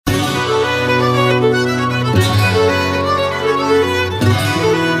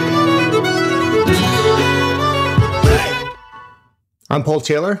I'm Paul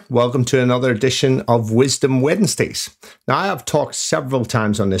Taylor. Welcome to another edition of Wisdom Wednesdays. Now, I have talked several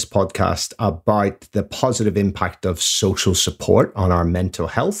times on this podcast about the positive impact of social support on our mental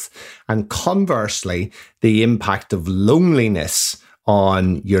health, and conversely, the impact of loneliness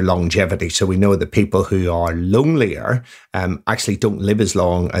on your longevity. So we know that people who are lonelier actually don't live as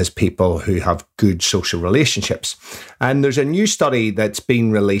long as people who have good social relationships. And there's a new study that's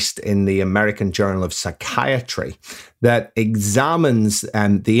been released in the American Journal of Psychiatry that examines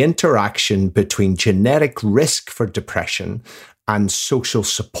the interaction between genetic risk for depression and social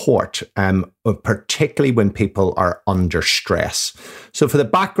support, particularly when people are under stress. So for the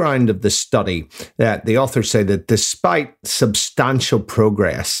background of the study, the authors say that despite substantial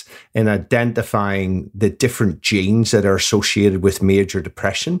progress in identifying the different genes that are associated with major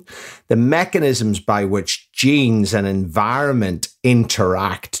depression, the mechanisms by which genes and environment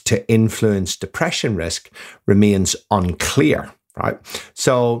interact to influence depression risk remains unclear. Right.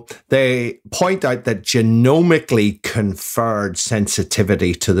 So they point out that genomically conferred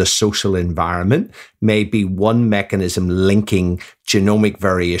sensitivity to the social environment may be one mechanism linking genomic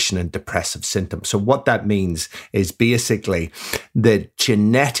variation and depressive symptoms. So what that means is basically the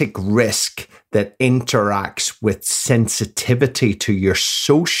genetic risk that interacts with sensitivity to your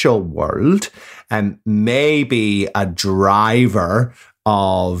social world and may be a driver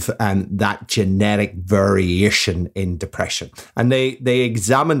of that genetic variation in depression. And they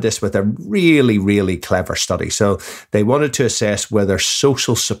examined this with a really, really clever study. So they wanted to assess whether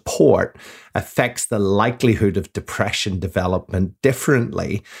social support affects the likelihood of depression development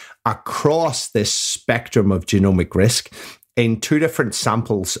differently across this spectrum of genomic risk in two different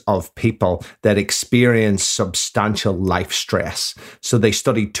samples of people that experience substantial life stress. So they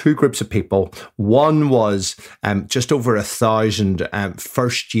studied two groups of people. One was just over 1,000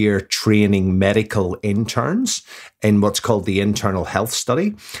 first-year training medical interns in what's called the Internal Health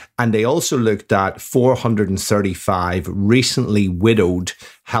Study. And they also looked at 435 recently widowed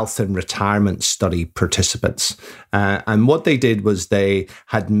health and retirement study participants. And what they did was they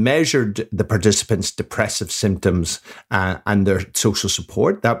had measured the participants' depressive symptoms and their social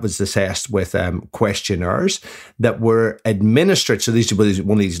support. That was assessed with questionnaires that were administered. So these were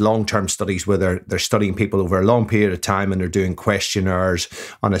one of these long-term studies where they're studying people over a long period of time and they're doing questionnaires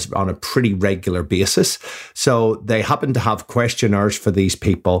on a pretty regular basis. So they happen to have questionnaires for these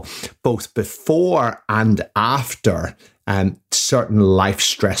people both before and after certain life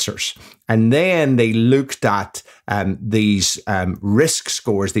stressors. And then they looked at these risk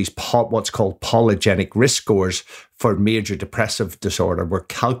scores, these what's called polygenic risk scores for major depressive disorder were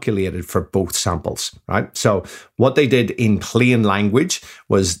calculated for both samples, right? So what they did in plain language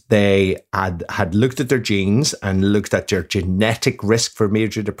was they had looked at their genes and looked at their genetic risk for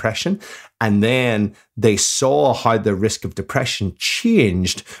major depression. And then they saw how the risk of depression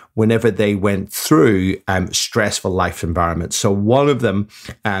changed whenever they went through stressful life environments. So one of them,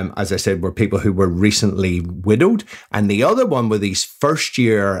 as I said, were people who were recently widowed. And the other one were these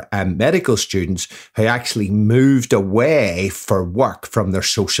first-year medical students who actually moved away for work from their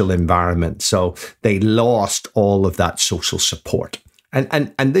social environment. So they lost all of that social support.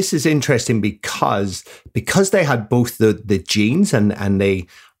 And this is interesting because they had both the genes and they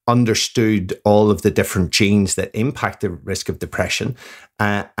understood all of the different genes that impact the risk of depression.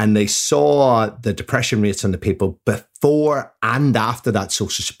 And they saw the depression rates on the people before and after that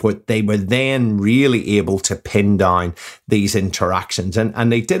social support. They were then really able to pin down these interactions.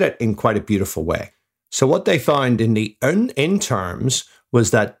 And they did it in quite a beautiful way. So what they found in the interns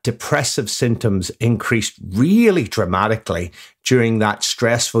was that depressive symptoms increased really dramatically during that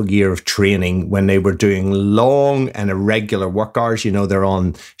stressful year of training when they were doing long and irregular work hours. You know, they're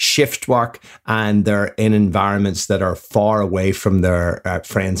on shift work and they're in environments that are far away from their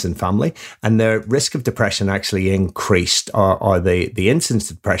friends and family. And their risk of depression actually increased, or the incidence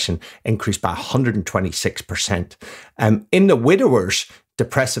of depression increased by 126%. In the widowers,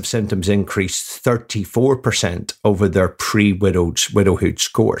 depressive symptoms increased 34% over their pre-widowhood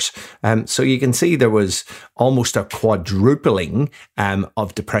scores. So you can see there was almost a quadrupling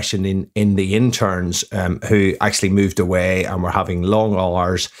of depression in the interns who actually moved away and were having long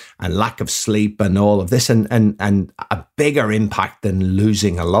hours and lack of sleep and all of this, and a bigger impact than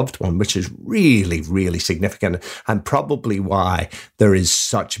losing a loved one, which is really, really significant, and probably why there is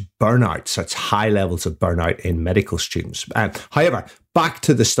such burnout, such high levels of burnout in medical students. However, back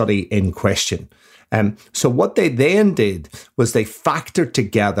to the study in question. So what they then did was they factored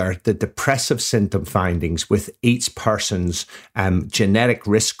together the depressive symptom findings with each person's genetic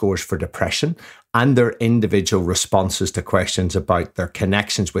risk scores for depression and their individual responses to questions about their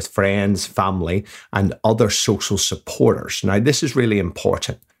connections with friends, family, and other social supporters. Now, this is really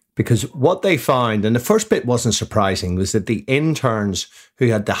important because what they found, and the first bit wasn't surprising, was that the interns who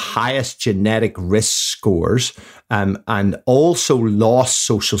had the highest genetic risk scores and also lost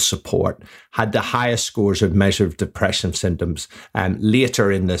social support had the highest scores of measure of depression symptoms later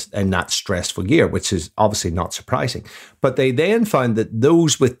in that stressful year, which is obviously not surprising. But they then found that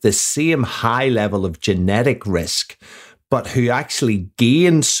those with the same high level of genetic risk but who actually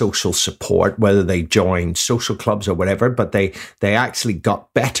gained social support, whether they joined social clubs or whatever, but they actually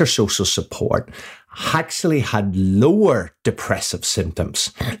got better social support, actually had lower depressive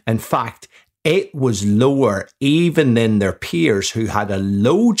symptoms. In fact, it was lower even than their peers who had a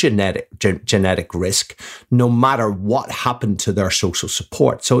low genetic risk, no matter what happened to their social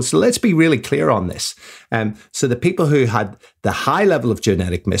support. So let's be really clear on this. So the people who had the high level of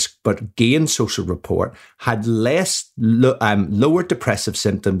genetic risk but gained social support had lower depressive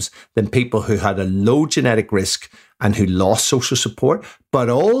symptoms than people who had a low genetic risk and who lost social support, but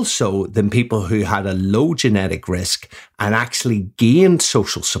also than people who had a low genetic risk and actually gained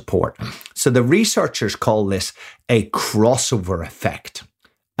social support. So the researchers call this a crossover effect.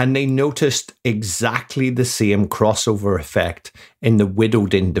 And they noticed exactly the same crossover effect in the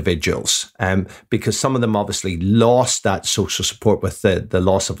widowed individuals, because some of them obviously lost that social support with the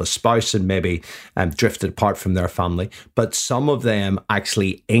loss of a spouse and maybe drifted apart from their family. But some of them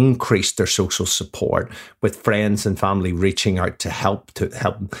actually increased their social support with friends and family reaching out to help.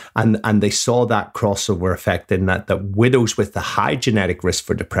 And they saw that crossover effect in that the widows with the high genetic risk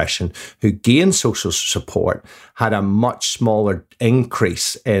for depression who gained social support had a much smaller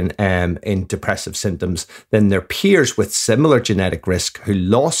increase in depressive symptoms than their peers with similar genetic risk who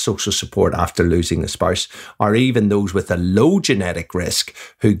lost social support after losing a spouse, or even those with a low genetic risk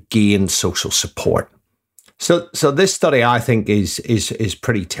who gained social support. So this study, I think, is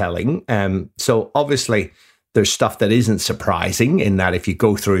pretty telling. So obviously, there's stuff that isn't surprising in that if you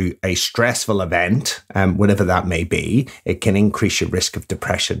go through a stressful event, whatever that may be, it can increase your risk of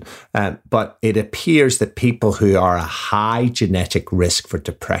depression. But it appears that people who are a high genetic risk for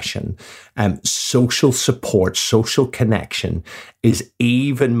depression, social support, social connection is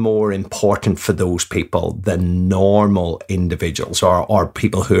even more important for those people than normal individuals or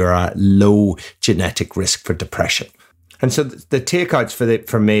people who are at low genetic risk for depression. And so the takeouts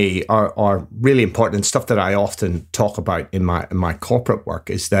for me are really important. Stuff that I often talk about in my corporate work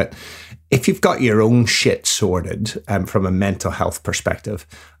is that if you've got your own shit sorted from a mental health perspective,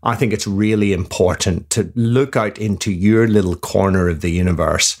 I think it's really important to look out into your little corner of the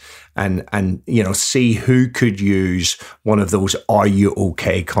universe and see who could use one of those "Are you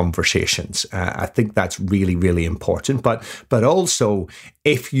okay?" conversations. I think that's really, really important. But also,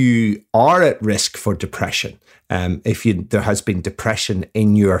 if you are at risk for depression, if there has been depression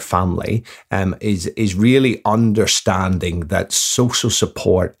in your family, is really understanding that social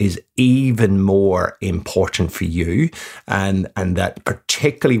support is even more important for you, and that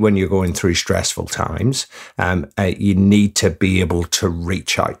particularly when you're going through stressful times, you need to be able to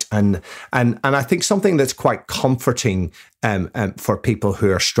reach out. And I think something that's quite comforting for people who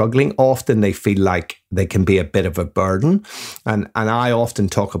are struggling, often they feel like they can be a bit of a burden. And I often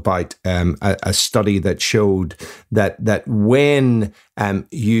talk about a study that showed that when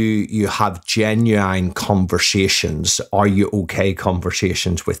you have genuine conversations, are you okay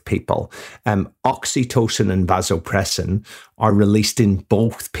conversations with people, oxytocin and vasopressin are released in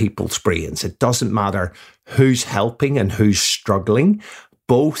both people's brains. It doesn't matter who's helping and who's struggling.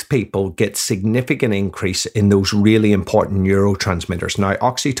 Both people get significant increase in those really important neurotransmitters. Now,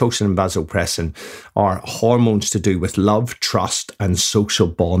 oxytocin and vasopressin are hormones to do with love, trust, and social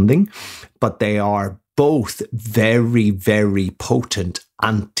bonding, but they are both very, very potent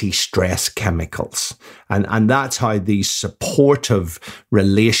anti-stress chemicals. And that's how these supportive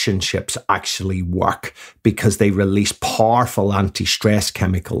relationships actually work, because they release powerful anti-stress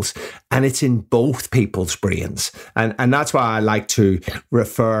chemicals, and it's in both people's brains. And that's why I like to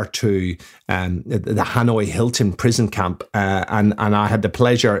refer to the Hanoi Hilton prison camp. And I had the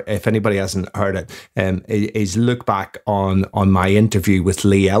pleasure, if anybody hasn't heard it, is look back on my interview with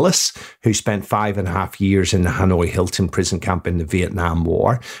Lee Ellis, who spent 5.5 years in the Hanoi Hilton prison camp in the Vietnam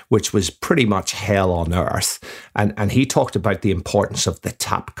War, which was pretty much hell on earth. And he talked about the importance of the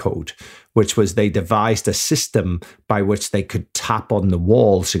tap code, which was they devised a system by which they could tap on the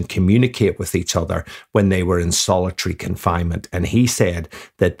walls and communicate with each other when they were in solitary confinement. And he said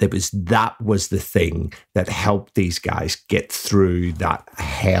that that was the thing that helped these guys get through that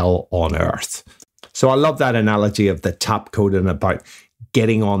hell on earth. So I love that analogy of the tap code and about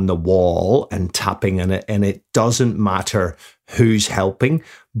getting on the wall and tapping in it. And it doesn't matter who's helping.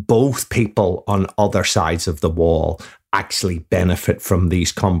 Both people on other sides of the wall actually benefit from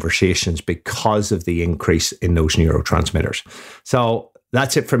these conversations because of the increase in those neurotransmitters. So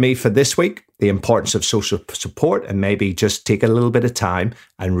that's it for me for this week. The importance of social support, and maybe just take a little bit of time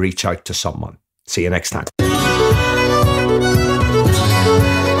and reach out to someone. See you next time.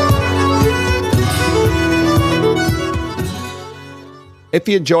 If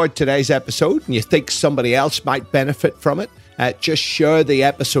you enjoyed today's episode and you think somebody else might benefit from it, just share the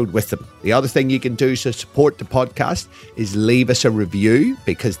episode with them. The other thing you can do to support the podcast is leave us a review,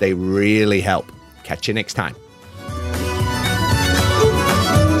 because they really help. Catch you next time.